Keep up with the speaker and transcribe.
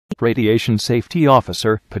Basic Radiation Safety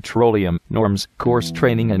Officer, Petroleum, Norms, Course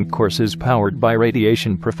Training and Courses powered by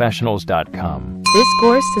radiationprofessionals.com. This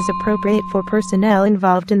course is appropriate for personnel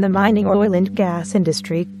involved in the mining, oil and gas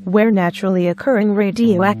industry, where naturally occurring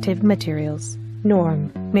radioactive materials,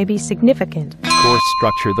 norm, may be significant. Course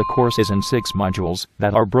structure: the course is in 6 modules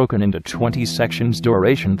that are broken into 20 sections.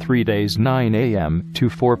 Duration 3 days, 9 a.m.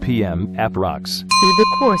 to 4 p.m. Approx. Who the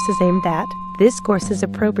course is aimed at? This course is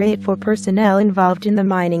appropriate for personnel involved in the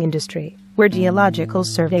mining industry, where geological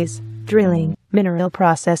surveys, drilling, mineral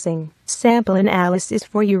processing, sample analysis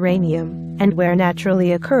for uranium, and where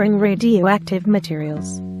naturally occurring radioactive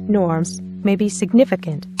materials, norms, may be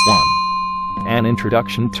significant. 1. An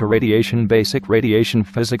introduction to radiation. Basic radiation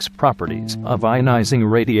physics: properties of ionizing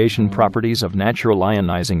radiation, properties of natural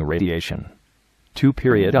ionizing radiation. 2.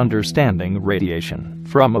 Understanding radiation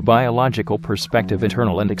from a biological perspective: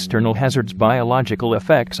 internal and external hazards, biological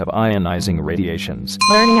effects of ionizing radiations.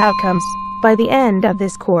 Learning outcomes. By the end of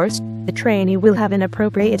this course, the trainee will have an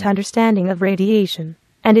appropriate understanding of radiation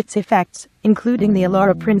and its effects, including the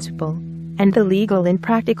ALARA principle and the legal and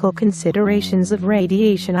practical considerations of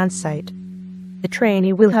radiation on site. The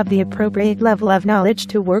trainee will have the appropriate level of knowledge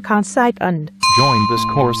to work on site and join this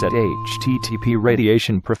course at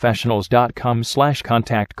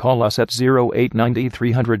http://radiationprofessionals.com/contact. Call us at 0890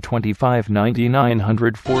 325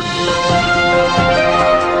 9940.